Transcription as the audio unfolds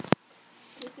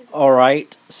All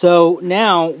right. So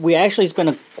now we actually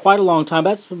spent quite a long time.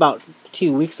 That's about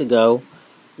 2 weeks ago.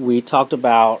 We talked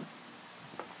about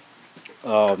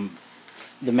that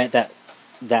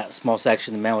small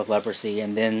section, the man with leprosy,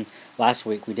 and then last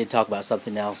week we did talk about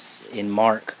something else in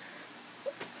Mark.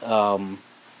 I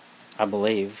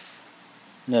believe.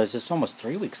 No, it's just almost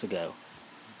 3 weeks ago.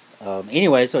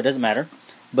 Anyway, so it doesn't matter.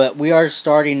 But we are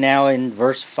starting now in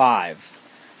verse 5.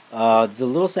 The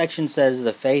little section says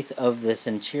the faith of the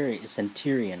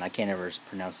Centurion. I can't ever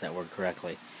pronounce that word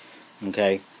correctly.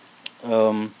 Okay.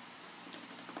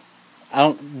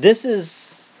 This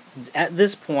is, at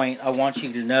this point, I want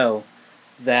you to know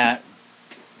that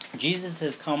Jesus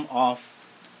has come off,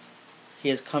 he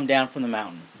has come down from the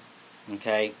mountain.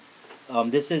 Okay.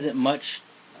 This isn't much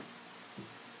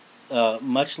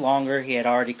longer. He had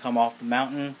already come off the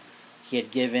mountain. He had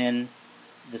given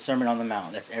the Sermon on the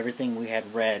Mount. That's everything we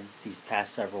had read these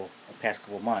past couple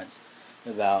months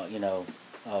about,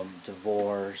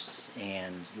 divorce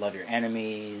and love your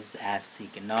enemies, ask,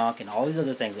 seek, and knock, and all these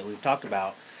other things that we've talked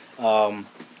about,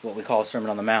 what we call Sermon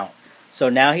on the Mount. So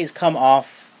now he's come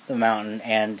off the mountain,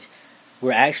 and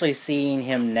we're actually seeing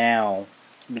him now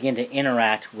begin to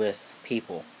interact with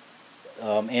people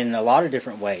in a lot of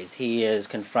different ways. He is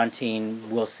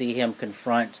we'll see him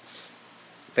confront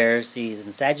Pharisees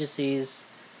and Sadducees,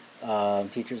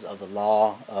 teachers of the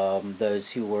law,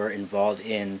 those who were involved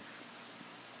in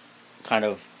kind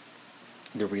of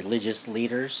the religious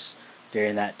leaders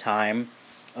during that time.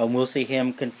 We'll see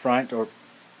him confront or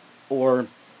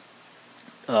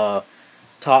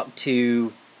talk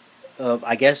to,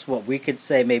 I guess what we could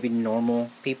say maybe normal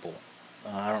people.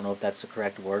 I don't know if that's the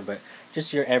correct word, but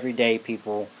just your everyday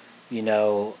people,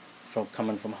 from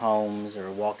coming from homes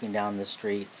or walking down the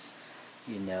streets,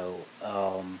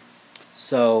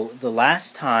 So the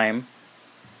last time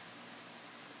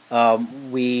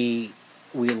we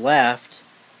left,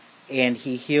 and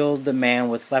he healed the man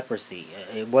with leprosy.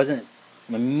 It wasn't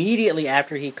immediately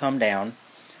after he come down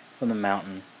from the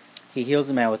mountain. He heals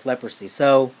the man with leprosy.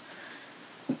 So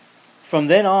from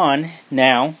then on,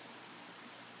 now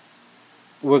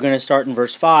we're going to start in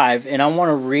verse 5, and I'm going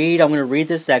to read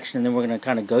this section, and then we're going to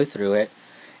kind of go through it.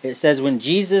 It says, when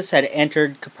Jesus had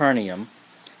entered Capernaum,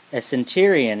 a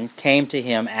centurion came to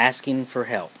him asking for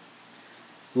help.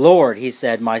 Lord, he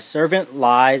said, my servant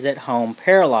lies at home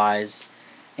paralyzed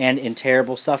and in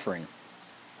terrible suffering.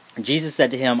 Jesus said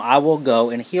to him, I will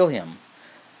go and heal him.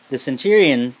 The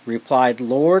centurion replied,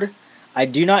 Lord, I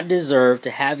do not deserve to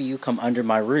have you come under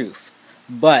my roof,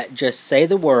 but just say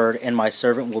the word and my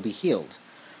servant will be healed.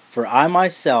 For I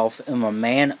myself am a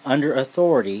man under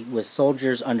authority with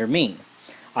soldiers under me.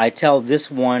 I tell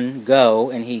this one, go,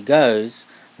 and he goes,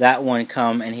 that one,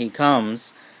 come, and he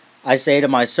comes. I say to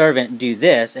my servant, do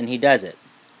this, and he does it.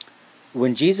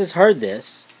 When Jesus heard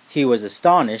this, he was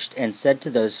astonished and said to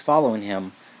those following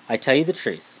him, I tell you the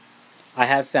truth. I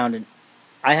have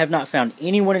not found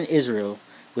anyone in Israel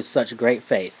with such great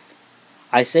faith.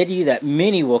 I say to you that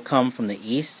many will come from the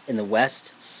east and the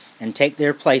west and take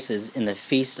their places in the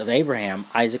feast of Abraham,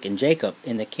 Isaac, and Jacob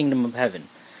in the kingdom of heaven.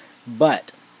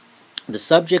 But the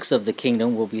subjects of the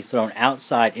kingdom will be thrown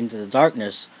outside into the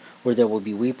darkness, where there will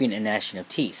be weeping and gnashing of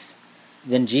teeth.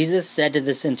 Then Jesus said to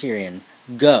the centurion,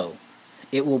 go,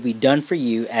 it will be done for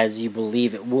you as you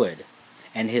believe it would.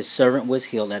 And his servant was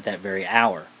healed at that very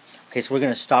hour. Okay, so we're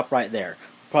going to stop right there.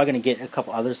 We're probably going to get a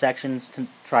couple other sections to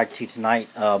try to tonight,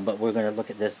 but we're going to look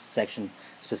at this section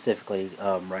specifically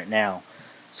right now.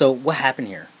 So what happened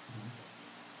here?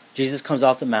 Jesus comes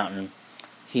off the mountain.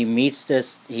 He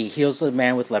heals the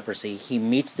man with leprosy. He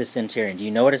meets the centurion. Do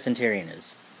you know what a centurion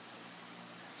is?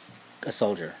 A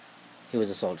soldier. He was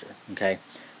a soldier, okay?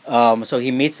 So he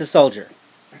meets the soldier.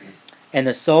 And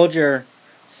the soldier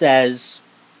says,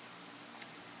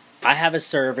 I have a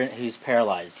servant who's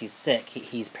paralyzed. He's sick.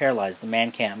 He's paralyzed. The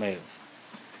man can't move.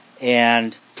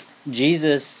 And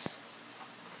Jesus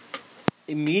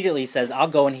immediately says, I'll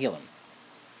go and heal him.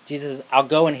 Jesus says, I'll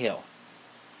go and heal.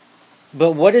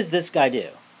 But what does this guy do?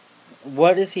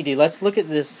 What does he do? Let's look at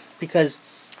this, because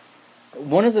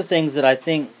one of the things that I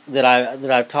think that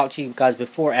I've talked to you guys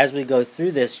before, as we go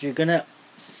through this, you're going to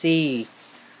see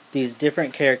these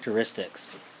different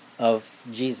characteristics of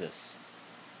Jesus.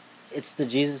 It's the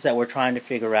Jesus that we're trying to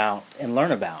figure out and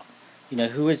learn about.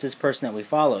 Who is this person that we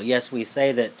follow? Yes, we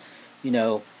say that,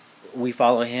 we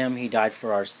follow him. He died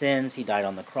for our sins. He died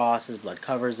on the cross. His blood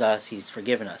covers us. He's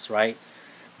forgiven us, right?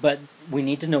 But we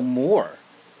need to know more.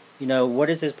 What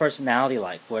is his personality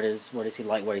like? What is he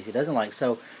like? What is he doesn't like?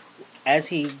 So as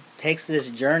he takes this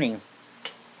journey,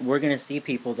 we're going to see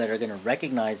people that are going to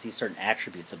recognize these certain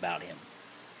attributes about him.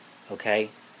 Okay?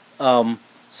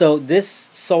 So this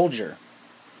soldier,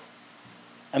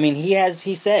 I mean,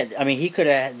 he said, I mean,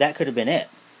 that could have been it.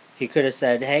 He could have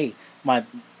said, hey,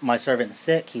 my servant's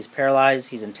sick, he's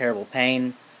paralyzed, he's in terrible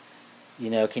pain,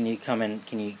 can you come in,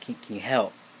 can you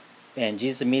help? And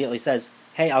Jesus immediately says,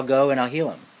 hey, I'll go and I'll heal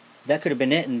him. That could have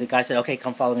been it, and the guy said, okay,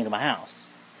 come follow me to my house.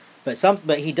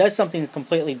 But he does something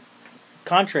completely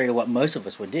contrary to what most of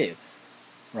us would do,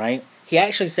 right? He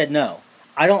actually said, no,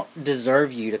 I don't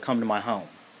deserve you to come to my home.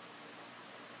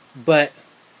 But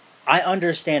I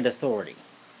understand authority.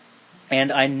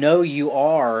 And I know you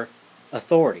are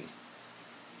authority.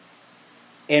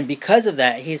 And because of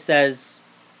that, he says,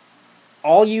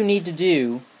 all you need to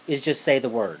do is just say the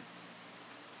word.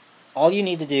 All you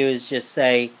need to do is just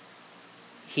say,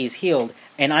 he's healed,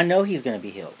 and I know he's going to be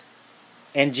healed.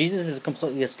 And Jesus is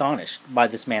completely astonished by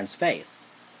this man's faith.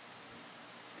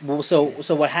 Well, so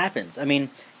what happens? I mean,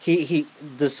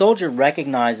 the soldier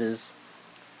recognizes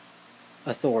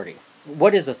authority.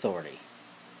 What is authority?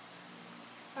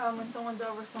 When someone's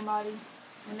over somebody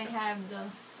and they have the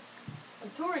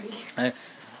authority.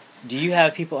 Do you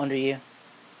have people under you?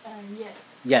 Yes.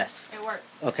 Yes. At work.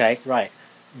 Okay, right.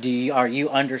 Are you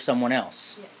under someone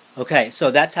else? Yes. Okay, so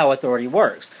that's how authority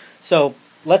works. So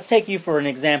let's take you for an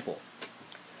example.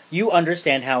 You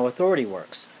understand how authority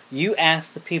works. You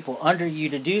ask the people under you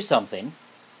to do something,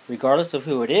 regardless of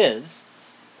who it is.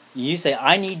 You say,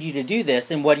 I need you to do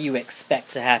this, and what do you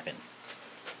expect to happen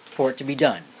for it to be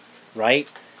done, right?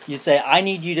 You say, I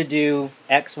need you to do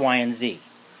X, Y, and Z.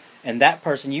 And that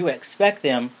person, you expect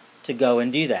them to go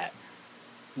and do that.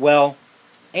 Well,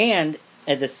 and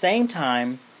at the same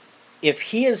time, if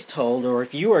he is told, or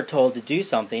if you are told to do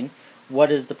something, what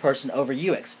does the person over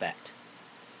you expect?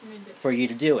 For you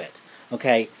to do it.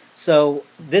 Okay, so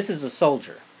this is a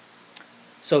soldier.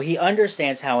 So he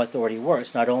understands how authority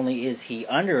works. Not only is he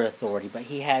under authority, but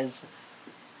he has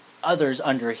others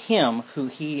under him who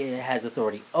he has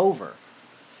authority over.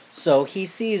 So he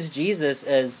sees Jesus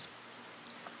as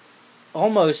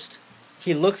almost,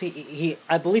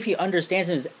 I believe he understands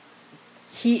him as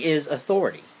he is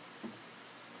authority.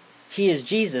 He is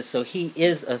Jesus, so he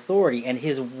is authority, and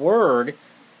his word,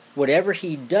 whatever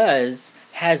he does,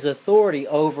 has authority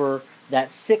over that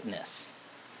sickness.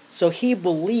 So he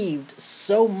believed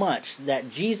so much that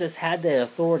Jesus had the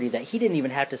authority that he didn't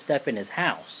even have to step in his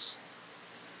house.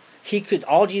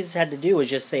 All Jesus had to do was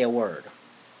just say a word.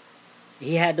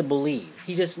 He had to believe.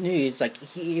 He just knew,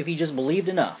 if he just believed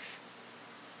enough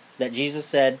that Jesus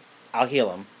said, I'll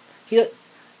heal him,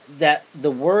 that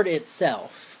the word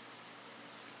itself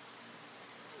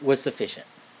was sufficient.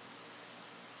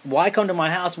 Why come to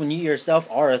my house when you yourself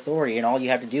are authority and all you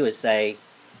have to do is say,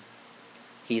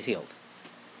 he's healed?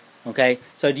 Okay,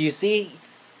 so do you see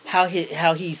how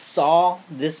he saw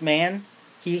this man?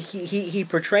 He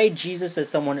portrayed Jesus as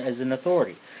someone as an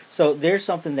authority. So there's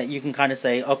something that you can kind of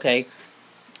say, okay,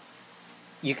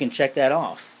 you can check that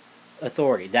off.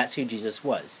 Authority. That's who Jesus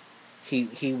was.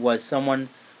 He was someone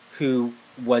who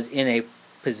was in a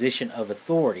position of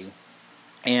authority.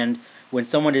 And when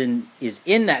someone is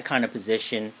in that kind of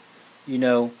position,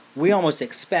 we almost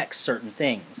expect certain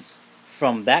things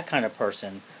from that kind of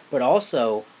person, but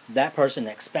also that person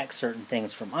expects certain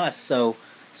things from us. So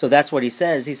that's what he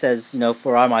says. He says,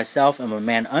 for I myself am a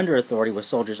man under authority with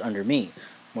soldiers under me.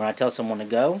 When I tell someone to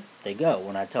go, they go.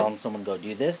 When I tell someone to go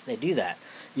do this, they do that.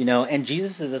 And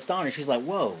Jesus is astonished. He's like,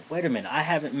 whoa, wait a minute. I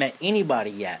haven't met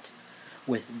anybody yet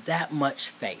with that much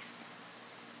faith.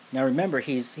 Now remember,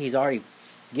 he's already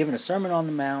given a Sermon on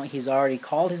the Mount. He's already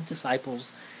called his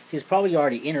disciples. He's probably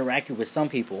already interacted with some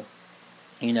people,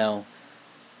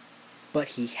 but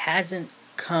he hasn't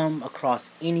come across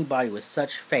anybody with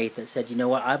such faith that said, you know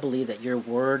what, I believe that your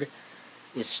word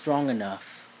is strong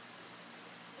enough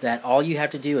that all you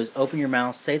have to do is open your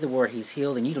mouth, say the word, he's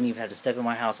healed, and you don't even have to step in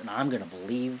my house, and I'm going to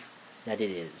believe that it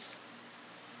is.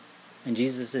 And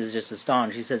Jesus is just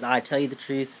astonished. He says, I tell you the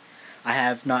truth, I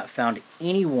have not found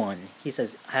anyone, he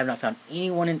says, I have not found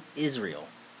anyone in Israel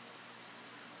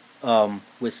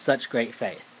with such great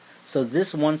faith. So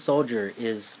this one soldier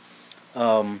is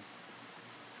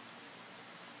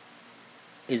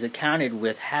accounted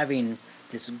with having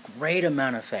this great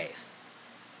amount of faith,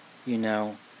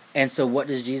 And so what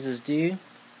does Jesus do?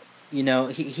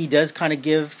 He does kind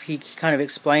of he kind of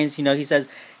explains, he says,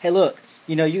 hey, look,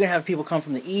 you're going to have people come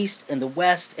from the east and the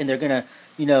west, and they're going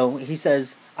to, he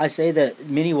says, I say that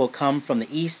many will come from the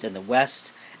east and the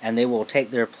west, and they will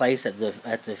take their place at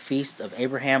the feast of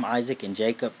Abraham, Isaac, and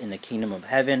Jacob in the kingdom of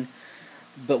heaven.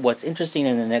 But what's interesting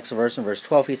in the next verse, in verse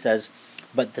 12, he says,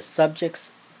 but the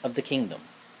subjects of the kingdom.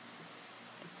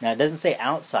 Now, it doesn't say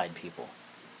outside people.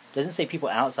 It doesn't say people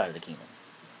outside of the kingdom.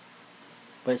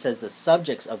 but it says the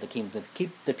subjects of the kingdom,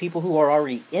 the people who are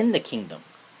already in the kingdom.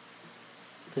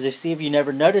 Because if you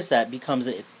never notice that, it becomes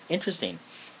interesting.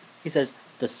 He says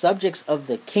the subjects of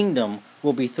the kingdom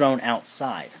will be thrown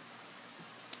outside.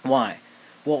 Why?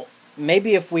 Well,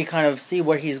 maybe if we kind of see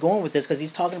where he's going with this, because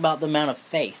he's talking about the amount of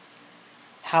faith,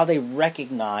 how they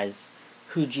recognize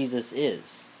who Jesus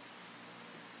is.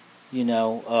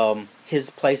 His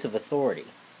place of authority.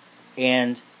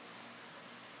 And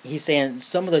he's saying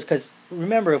some of those, because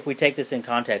remember, if we take this in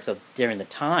context of during the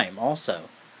time also,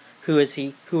 who is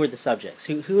he? Who are the subjects?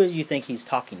 Who do you think he's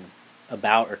talking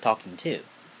about or talking to?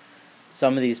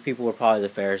 Some of these people were probably the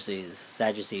Pharisees,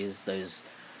 Sadducees, those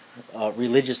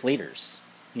religious leaders,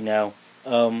 but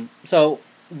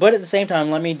at the same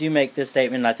time, let me make this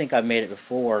statement, and I think I've made it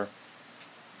before.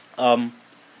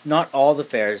 Not all the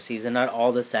Pharisees and not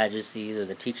all the Sadducees or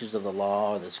the teachers of the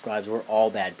law or the scribes were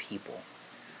all bad people.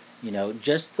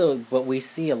 But we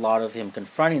see a lot of him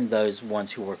confronting those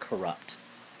ones who were corrupt.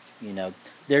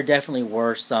 There definitely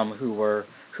were some who were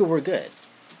good.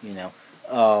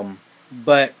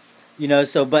 But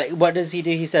what does he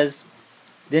do? He says,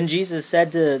 then Jesus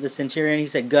said to the centurion, he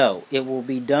said, "Go, it will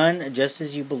be done just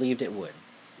as you believed it would."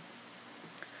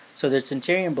 So the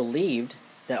centurion believed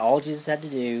that all Jesus had to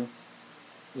do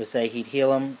was say he'd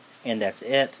heal him, and that's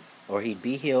it, or he'd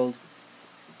be healed.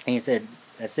 And he said,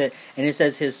 that's it. And it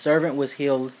says his servant was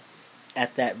healed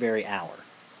at that very hour.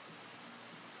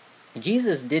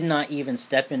 Jesus did not even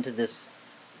step into this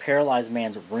paralyzed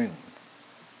man's room,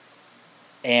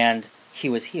 and he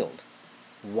was healed.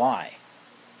 Why?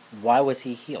 Why was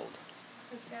he healed?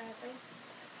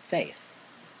 Faith.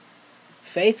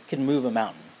 Faith can move a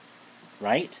mountain,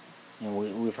 right?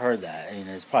 We've heard that.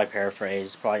 It's probably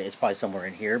paraphrased. It's probably somewhere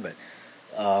in here,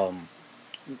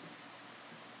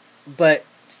 but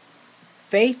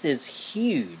faith is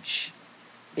huge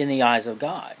in the eyes of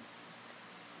God,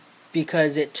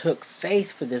 because it took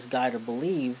faith for this guy to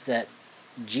believe that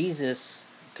Jesus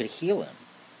could heal him.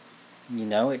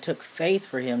 It took faith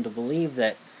for him to believe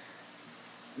that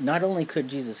not only could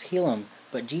Jesus heal him,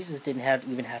 but Jesus didn't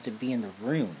even have to be in the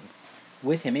room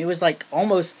with him. It was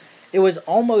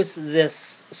almost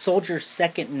this soldier's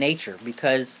second nature,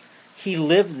 because he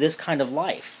lived this kind of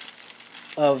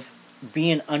life of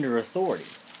being under authority.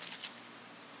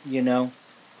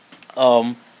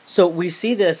 So we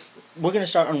see this. We're going to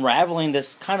start unraveling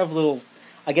this kind of little,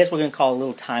 I guess we're going to call it a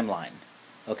little timeline.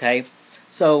 Okay?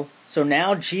 So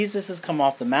now Jesus has come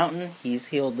off the mountain. He's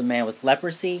healed the man with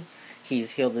leprosy.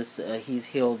 He's healed He's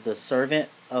healed the servant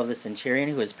of the centurion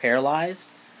who is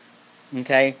paralyzed.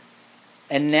 Okay?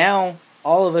 And now,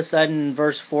 all of a sudden, in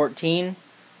verse 14,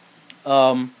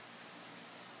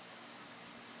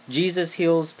 Jesus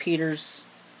heals Peter's,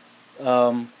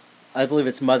 I believe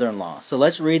it's mother-in-law. So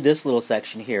let's read this little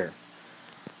section here.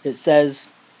 It says,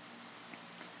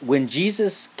 when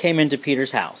Jesus came into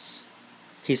Peter's house,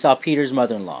 he saw Peter's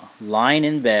mother-in-law lying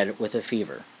in bed with a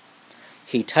fever.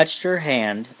 He touched her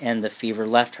hand, and the fever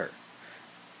left her.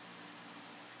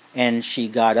 And she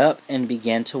got up and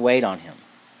began to wait on him.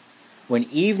 When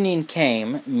evening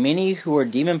came, many who were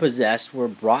demon-possessed were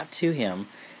brought to him,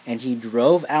 and he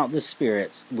drove out the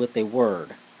spirits with a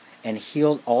word, and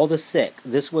healed all the sick.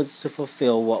 This was to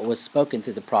fulfill what was spoken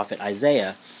through the prophet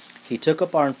Isaiah. He took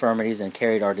up our infirmities and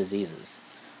carried our diseases.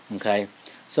 Okay?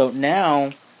 So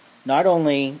now, not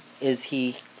only is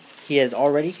he has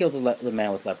already healed the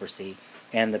man with leprosy,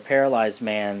 and the paralyzed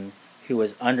man who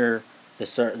was the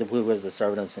servant of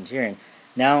the centurion.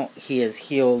 Now he has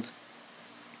healed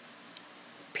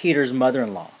Peter's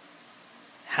mother-in-law.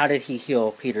 How did he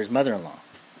heal Peter's mother-in-law?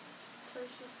 Touched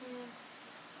his hand.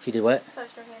 He did what?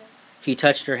 Touched her hand. He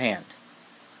touched her hand.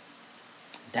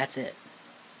 That's it.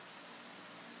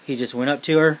 He just went up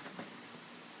to her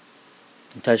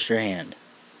and touched her hand.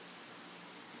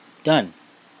 Done.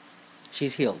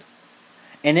 She's healed.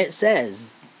 And it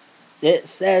says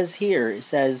here,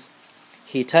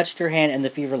 he touched her hand and the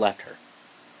fever left her.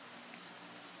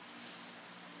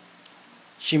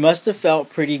 She must have felt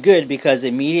pretty good, because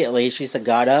immediately she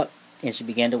got up and she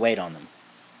began to wait on them.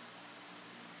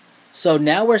 So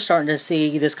now we're starting to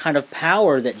see this kind of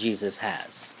power that Jesus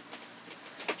has.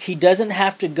 He doesn't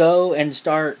have to go and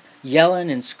start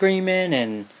yelling and screaming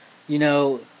and,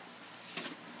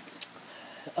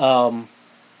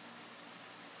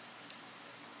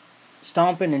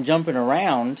 stomping and jumping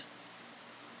around.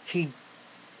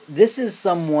 This is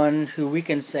someone who we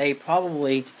can say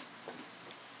probably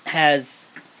has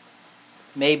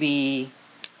maybe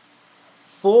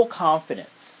full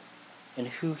confidence in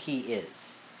who he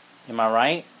is. Am I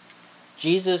right?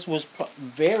 Jesus was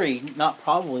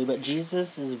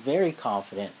Jesus is very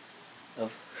confident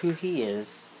of who he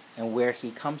is and where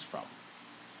he comes from.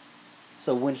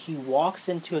 So when he walks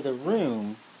into the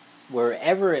room,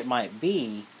 wherever it might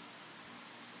be,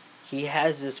 he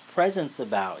has this presence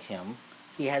about him.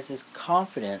 He has this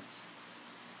confidence.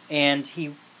 And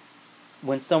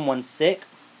when someone's sick,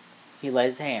 he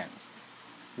lays hands.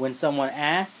 When someone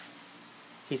asks,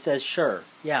 he says, "Sure,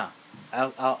 yeah,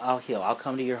 I'll heal. I'll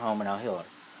come to your home and I'll heal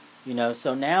her."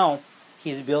 So now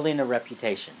he's building a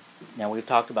reputation. Now, we've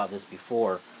talked about this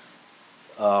before.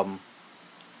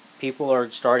 People are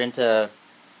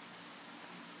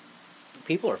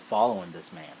following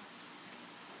this man.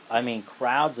 I mean,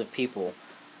 crowds of people.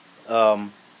 You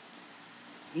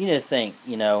need to think,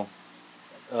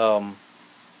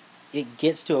 it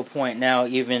gets to a point now,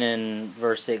 even in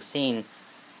verse 16, it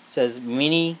says,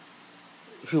 many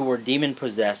who were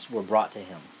demon-possessed were brought to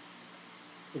him.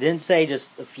 It didn't say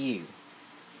just a few.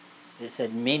 It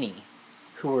said many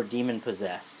who were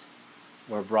demon-possessed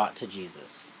were brought to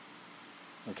Jesus.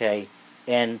 Okay?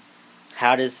 And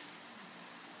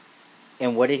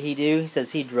what did he do? He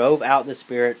says he drove out the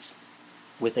spirits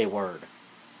with a word.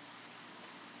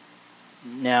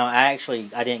 Now, I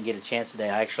didn't get a chance today.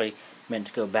 I actually meant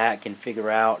to go back and figure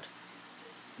out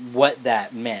what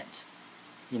that meant.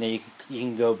 You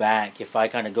can go back. If I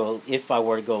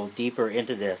were to go deeper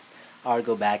into this, I would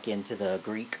go back into the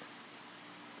Greek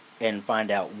and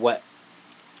find out what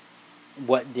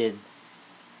did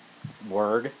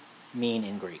word mean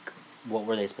in Greek. What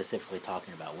were they specifically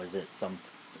talking about? Was it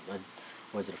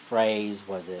a phrase?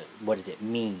 What did it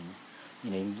mean?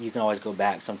 You can always go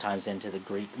back sometimes into the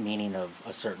Greek meaning of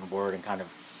a certain word and kind of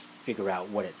figure out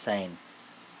what it's saying.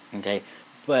 Okay?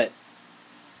 But,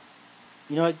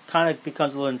 it kind of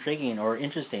becomes a little intriguing or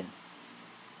interesting.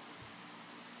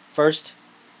 First,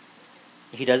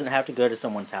 he doesn't have to go to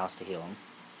someone's house to heal him.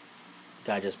 The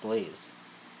guy just believes.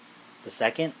 The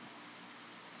second,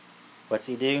 what's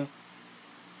he do?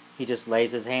 He just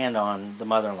lays his hand on the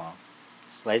mother-in-law.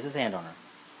 Just lays his hand on her.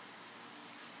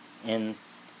 And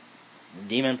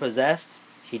demon-possessed,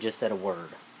 he just said a word.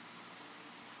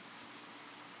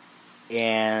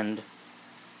 And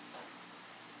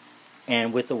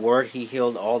with the word, he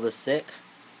healed all the sick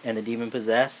and the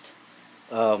demon-possessed.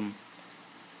 And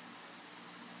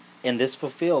this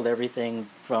fulfilled everything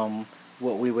from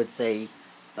what we would say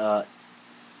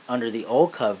under the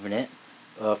Old Covenant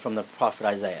from the prophet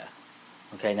Isaiah.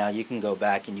 Okay, now you can go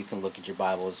back and you can look at your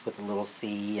Bibles with the little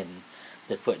C and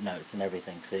the footnotes and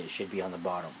everything, so it should be on the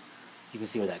bottom. You can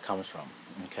see where that comes from.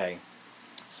 Okay,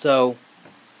 so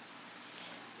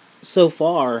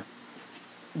far,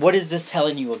 what is this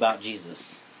telling you about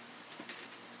Jesus?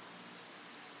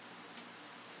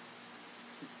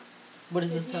 What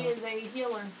is this telling you? He is a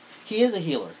healer. He is a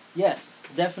healer. Yes,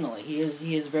 definitely. He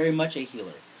is very much a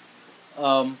healer.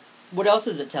 What else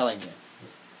is it telling you?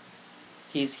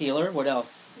 He's healer. What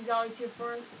else? He's always here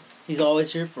for us. He's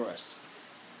always here for us.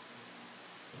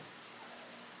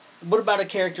 What about a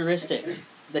characteristic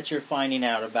that you're finding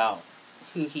out about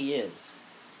who he is?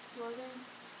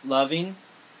 Loving.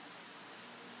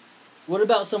 What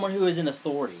about someone who is in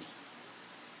authority?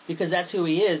 Because that's who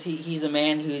he is. He's a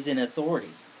man who's in authority.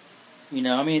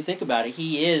 Think about it.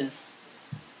 He is,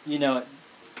 at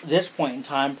this point in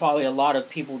time, probably a lot of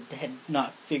people had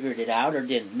not figured it out or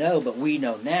didn't know, but we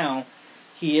know now.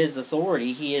 He is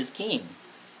authority. He is king.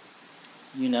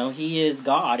 He is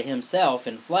God himself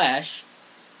in flesh.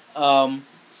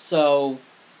 So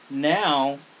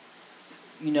now,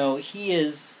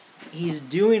 he's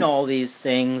doing all these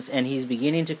things, and he's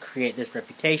beginning to create this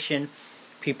reputation.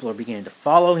 People are beginning to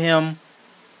follow him,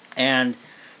 and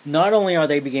not only are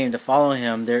they beginning to follow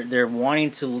him, they're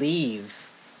wanting to leave.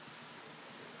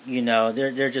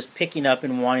 They're just picking up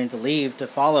and wanting to leave to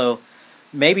follow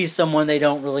maybe someone they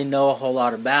don't really know a whole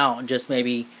lot about, just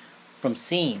maybe from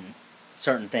seeing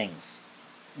certain things.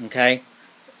 Okay?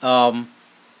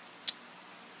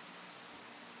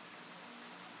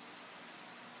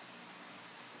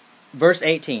 Verse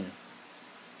 18.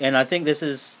 And I think this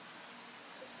is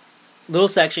a little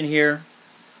section here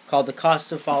called the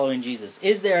cost of following Jesus.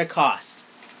 Is there a cost?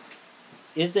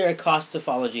 Is there a cost to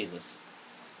follow Jesus?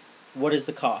 What is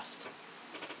the cost?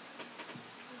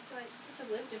 You have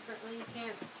to live differently. You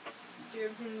can't do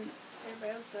everything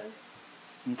everybody else does.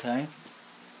 Okay.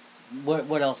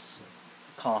 What else?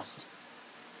 Cost.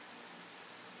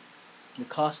 The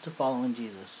cost of following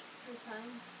Jesus. Your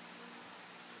time.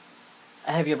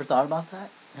 Have you ever thought about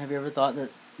that? Have you ever thought that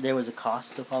there was a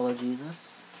cost to follow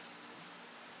Jesus?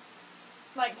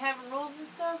 Like having rules and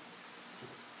stuff?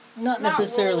 Not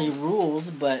necessarily rules,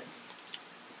 but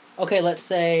okay, let's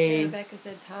say Rebecca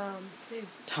said time too.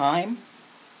 Time?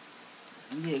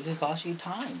 Yeah, it could cost you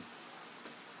time.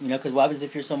 You know, because what happens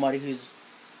if you're somebody who's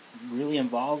really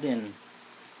involved in,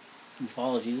 you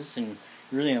follow Jesus and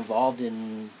really involved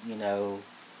in, you know,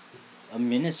 a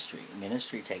ministry.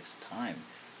 Ministry takes time.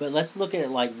 But let's look at it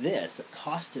like this. It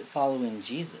cost it following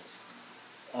Jesus.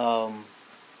 You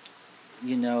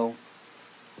know,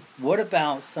 what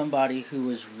about somebody who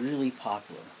was really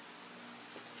popular?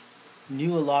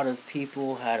 Knew a lot of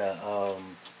people, had a,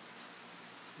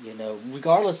 you know,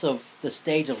 regardless of the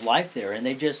stage of life they're in,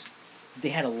 they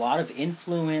had a lot of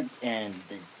influence, and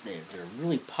they're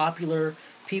really popular.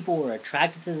 People were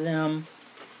attracted to them,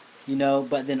 you know,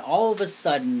 but then all of a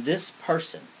sudden, this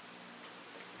person,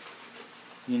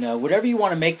 you know, whatever you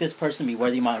want to make this person be,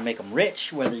 whether you want to make them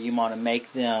rich, whether you want to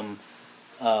make them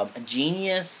a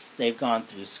genius, they've gone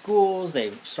through schools,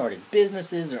 they've started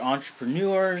businesses, they're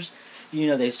entrepreneurs, you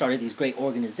know, they started these great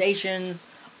organizations,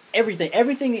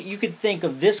 everything that you could think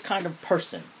of this kind of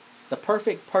person, the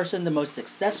perfect person, the most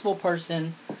successful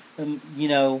person, you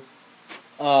know,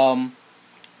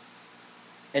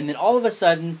 and then all of a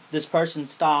sudden, this person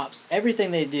stops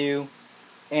everything they do,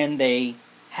 and they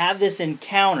have this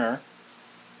encounter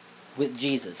with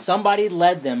Jesus. Somebody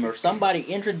led them, or somebody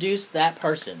introduced that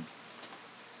person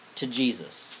to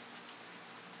Jesus.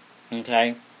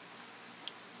 Okay?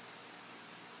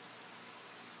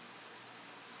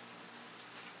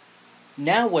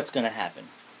 Now what's going to happen?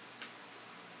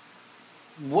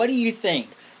 What do you think?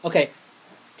 Okay,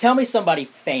 tell me somebody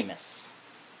famous.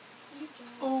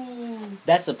 Ooh.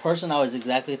 That's the person I was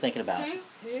exactly thinking about. Who?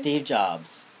 Steve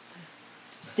Jobs.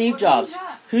 Steve What Jobs. is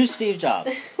that? Who's Steve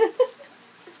Jobs?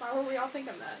 Why were we all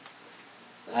thinking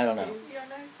that? I don't know. You don't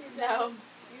know Steve No. Jobs?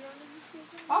 You don't know Steve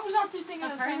Jobs? Why was y'all two thinking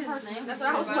I've of the heard same his person? name. That's what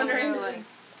I was wondering.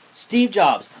 Steve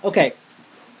Jobs. Okay.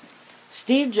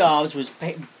 Steve Jobs was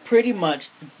pretty much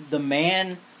the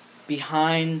man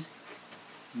behind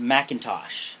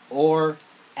Macintosh or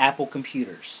Apple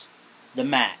computers, the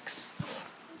Macs,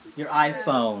 your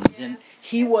iPhones, and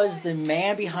he was the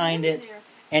man behind it.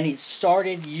 And it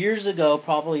started years ago,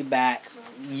 probably back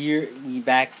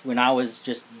when I was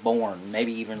just born,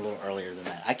 maybe even a little earlier than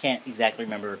that. I can't exactly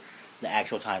remember the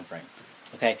actual time frame.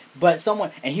 Okay, but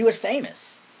and he was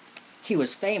famous. He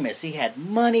was famous. He had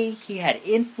money, he had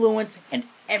influence, and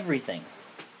everything.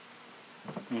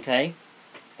 Okay?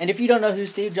 And if you don't know who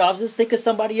Steve Jobs is, think of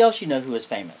somebody else you know who is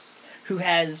famous, who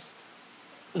has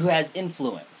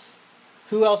influence.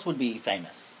 Who else would be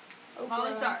famous?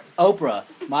 Miley Cyrus. Oprah,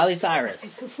 Miley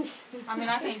Cyrus. I mean,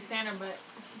 I can't stand her,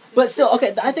 But still,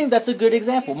 okay, I think that's a good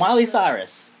example. Miley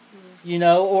Cyrus, you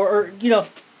know, or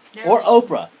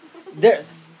Oprah.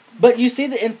 But you see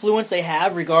the influence they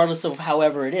have, regardless of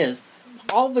however it is.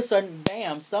 All of a sudden,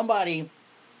 bam, somebody,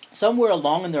 somewhere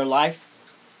along in their life,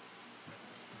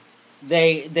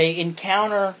 they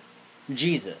encounter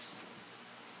Jesus.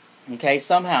 Okay,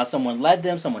 somehow someone led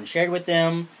them, someone shared with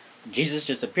them, Jesus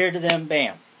just appeared to them,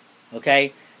 bam.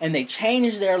 Okay, and they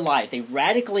changed their life. They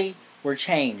radically were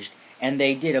changed, and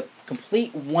they did a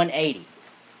complete 180.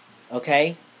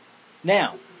 Okay,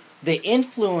 now the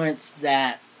influence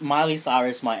that Miley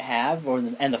Cyrus might have,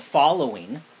 and the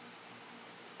following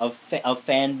of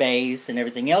fan base and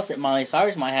everything else that Miley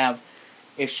Cyrus might have,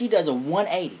 if she does a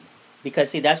 180, because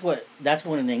see that's what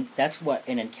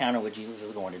an encounter with Jesus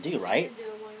is going to do, right?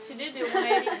 she did do a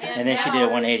 180, And then she did a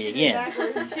 180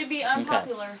 again. She'd be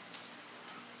unpopular.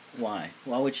 Why?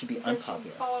 Why would she be Because unpopular?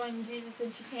 she's following Jesus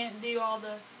and she can't do all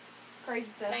the Crazy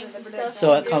stuff Thank with the you, production.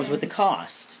 So it comes with the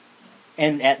cost.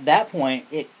 And at that point,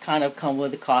 it kind of comes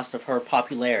with the cost of her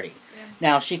popularity. Yeah.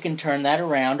 Now, she can turn that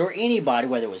around, or anybody,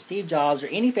 whether it was Steve Jobs or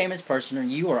any famous person, or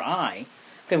you or I.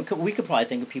 We could probably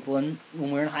think of people when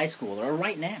we're in high school, or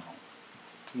right now.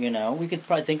 You know, we could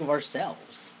probably think of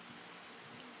ourselves.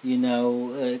 You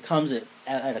know, it comes at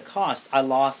a cost. I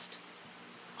lost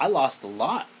a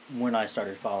lot when I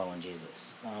started following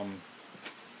Jesus.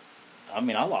 I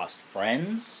lost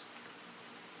friends.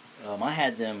 I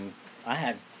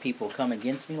had people come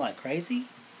against me like crazy.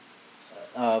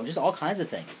 Just all kinds of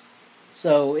things.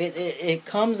 So it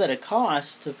comes at a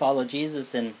cost to follow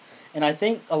Jesus, and I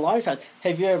think a lot of times,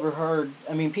 have you ever heard,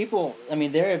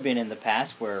 there have been in the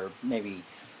past where maybe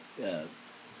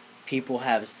people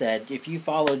have said, if you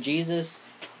follow Jesus,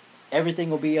 everything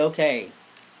will be okay.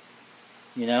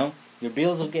 You know, your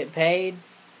bills will get paid,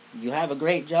 you have a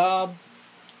great job,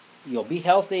 you'll be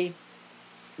healthy.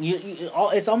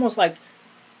 It's almost like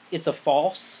it's a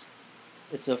false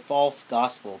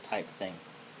gospel type thing.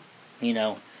 You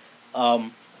know,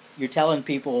 you're telling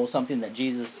people something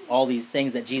that all these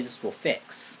things that Jesus will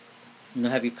fix. You know,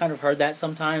 have you kind of heard that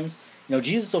sometimes? You know,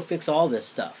 Jesus will fix all this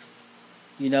stuff.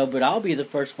 You know, but I'll be the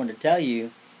first one to tell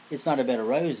you, it's not a bed of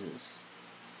roses.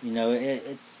 You know,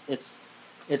 it's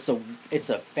it's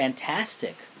a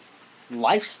fantastic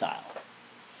lifestyle.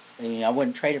 I mean, I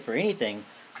wouldn't trade it for anything,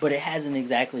 but it hasn't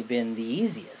exactly been the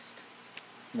easiest.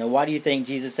 Why do you think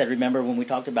Jesus said, remember when we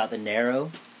talked about the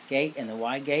narrow gate and the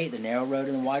wide gate, the narrow road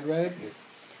and the wide road?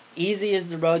 Easy is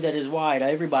the road that is wide,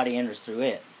 everybody enters through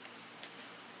it.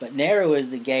 But narrow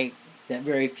is the gate that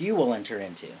very few will enter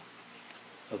into.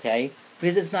 Okay?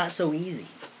 Because it's not so easy.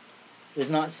 It's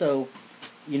not so,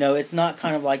 it's not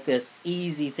kind of like this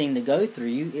easy thing to go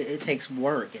through. It takes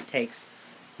work. It takes,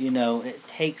 it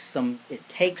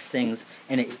takes things,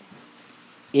 and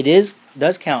it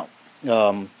does count.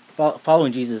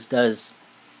 Following Jesus does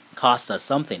cost us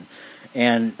something.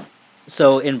 And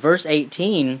so in verse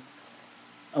 18,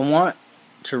 I want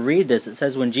to read this. It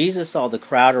says, when Jesus saw the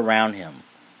crowd around him,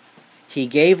 he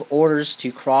gave orders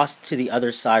to cross to the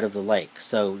other side of the lake.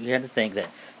 So you have to think that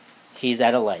he's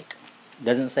at a lake. It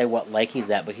doesn't say what lake he's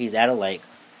at, but he's at a lake.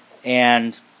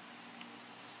 And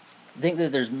think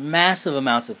that there's massive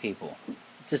amounts of people.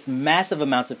 Just massive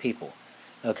amounts of people.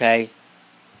 Okay?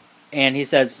 And he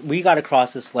says, we got to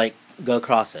cross this lake. Go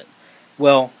cross it.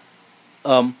 Well,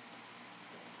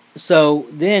 so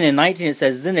then in 19 it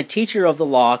says, then the teacher of the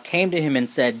law came to him and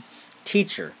said,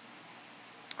 Teacher,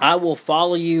 I will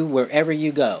follow you wherever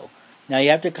you go. Now you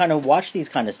have to kind of watch these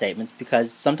kind of statements,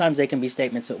 because sometimes they can be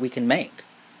statements that we can make.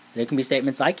 They can be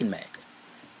statements I can make.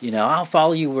 I'll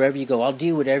follow you wherever you go. I'll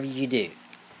do whatever you do.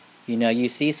 You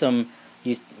see some,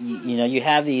 you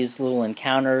have these little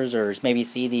encounters, or maybe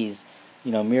see these,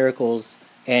 miracles,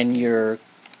 and you're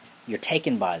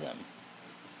taken by them.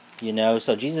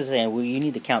 So Jesus is saying, well, you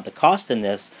need to count the cost in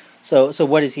this. So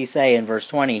what does he say in verse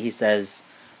 20? He says,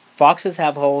 foxes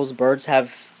have holes, birds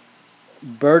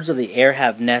of the air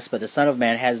have nests, but the Son of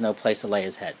Man has no place to lay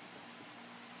his head.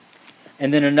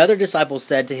 And then another disciple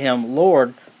said to him,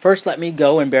 Lord, first let me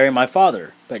go and bury my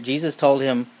father. But Jesus told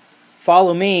him,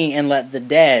 follow me and let the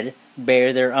dead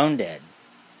bury their own dead.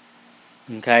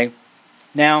 Okay?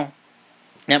 Now,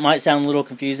 that might sound a little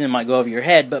confusing, it might go over your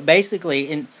head, but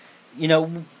basically,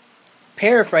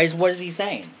 paraphrase, what is he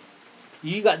saying?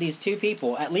 You got these two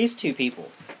people, at least two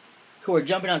people, who are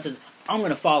jumping out and says, I'm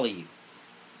going to follow you.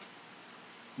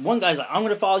 One guy's like, I'm going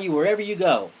to follow you wherever you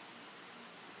go.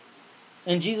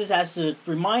 And Jesus has to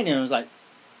remind him, like,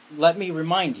 let me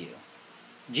remind you.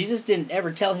 Jesus didn't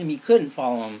ever tell him he couldn't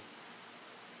follow him.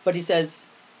 But he says,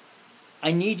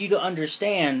 I need you to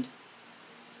understand,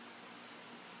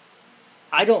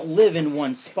 I don't live in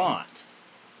one spot.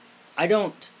 I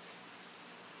don't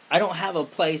have a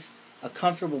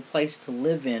comfortable place to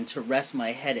live in to rest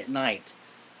my head at night.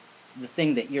 The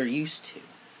thing that you're used to.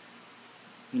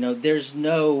 There's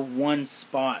no one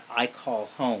spot I call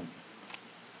home.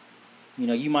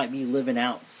 You might be living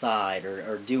outside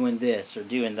or doing this or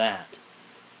doing that.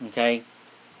 Okay?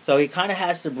 So he kind of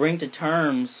has to bring to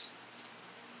terms,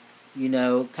 kind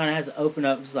of has to open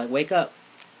up, just like, wake up,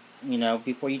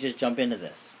 before you just jump into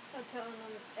this. So telling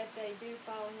them if they do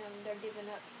follow him, they're giving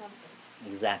up something.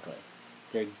 Exactly.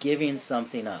 They're giving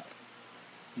something up.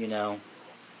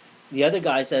 The other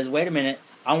guy says, wait a minute,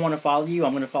 I want to follow you,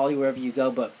 I'm going to follow you wherever you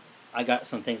go, but I got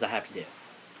some things I have to do.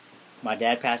 My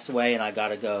dad passed away, and I got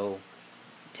to go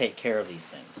take care of these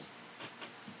things.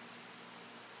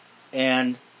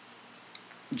 And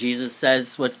Jesus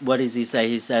says, what does he say?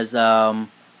 He says,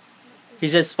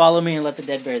 follow me and let the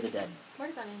dead bury the dead. What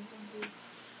does that mean?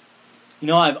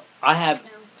 I have.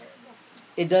 Sounds terrible.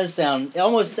 It does sound. It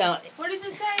almost sound. What does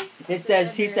it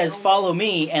say? He says, follow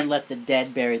me and let the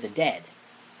dead bury the dead.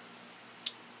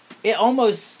 It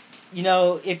almost,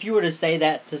 if you were to say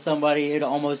that to somebody, it'd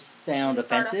almost sound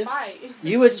offensive.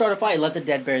 You would start a fight, let the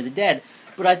dead bury the dead.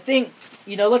 But I think,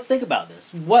 let's think about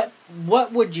this. What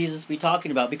would Jesus be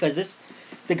talking about? Because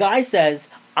the guy says,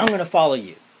 I'm going to follow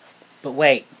you. But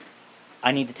wait,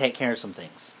 I need to take care of some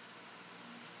things.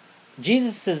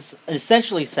 Jesus is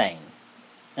essentially saying,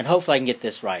 and hopefully I can get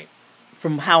this right,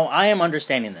 from how I am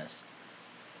understanding this,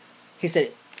 he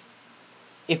said,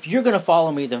 if you're going to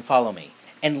follow me, then follow me.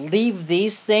 And leave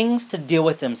these things to deal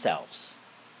with themselves.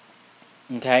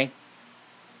 Okay?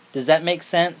 Does that make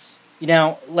sense?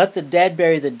 Let the dead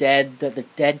bury the dead, let the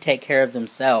dead take care of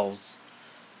themselves.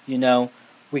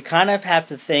 We kind of have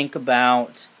to think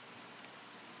about,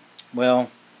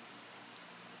 I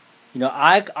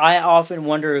often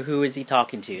wonder, who is he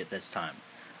talking to at this time?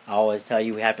 I always tell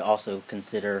you, we have to also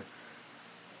consider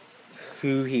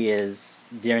who he is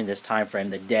during this time frame.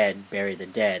 The dead bury the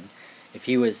dead. If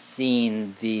he was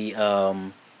seeing the,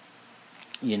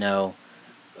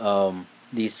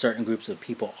 these certain groups of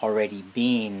people already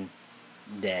being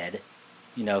dead,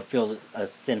 filled a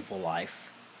sinful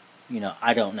life,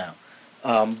 I don't know.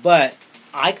 But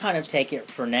I kind of take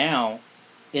it for now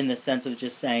in the sense of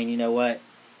just saying, you know what,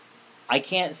 I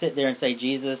can't sit there and say,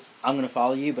 Jesus, I'm going to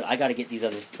follow you, but I got to get these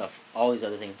other stuff, all these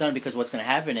other things done, because what's going to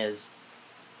happen is,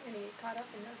 And you get caught up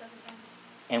in those other things.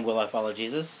 and will I follow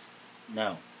Jesus?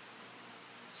 No.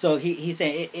 So he's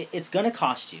saying it's going to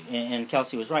cost you, and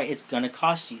Kelsey was right. It's going to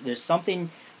cost you. There's something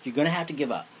you're going to have to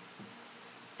give up,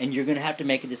 and you're going to have to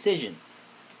make a decision.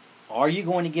 Are you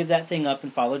going to give that thing up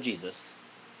and follow Jesus,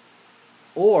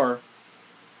 or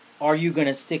are you going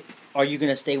to stick? Are you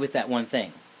going to stay with that one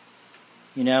thing?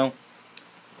 You know,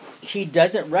 he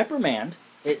doesn't reprimand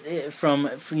it from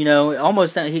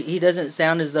almost he doesn't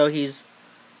sound as though he's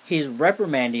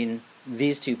reprimanding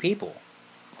these two people,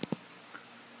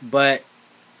 but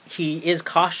he is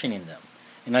cautioning them,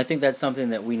 and I think that's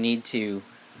something that we need to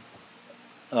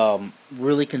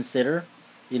really consider.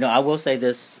 You know, I will say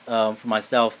this for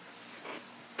myself.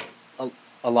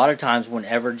 A lot of times,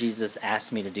 whenever Jesus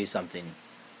asks me to do something,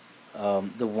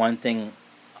 the one thing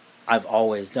I've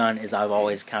always done is I've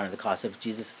always counted the cost. If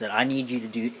Jesus said, "I need you to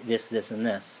do this, this, and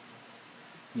this,"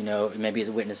 you know, maybe it's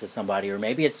a witness to somebody, or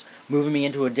maybe it's moving me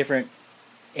into a different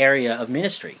area of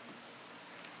ministry,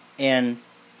 and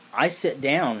I sit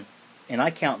down and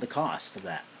I count the cost of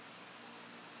that.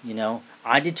 You know,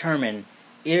 I determine,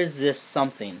 is this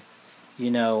something,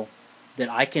 you know, that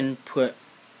I can put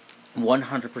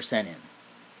 100% in?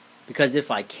 Because if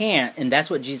I can't, and that's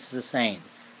what Jesus is saying,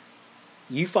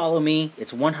 you follow me,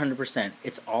 it's 100%.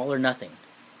 It's all or nothing.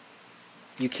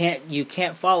 You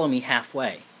can't follow me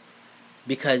halfway,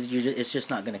 because it's just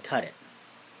not going to cut it.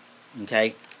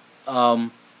 Okay?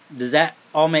 Does that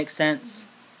all make sense?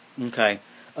 Okay.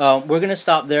 We're going to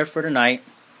stop there for tonight,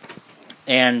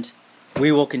 and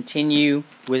we will continue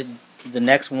with the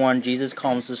next one, Jesus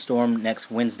Calms the Storm, next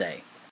Wednesday.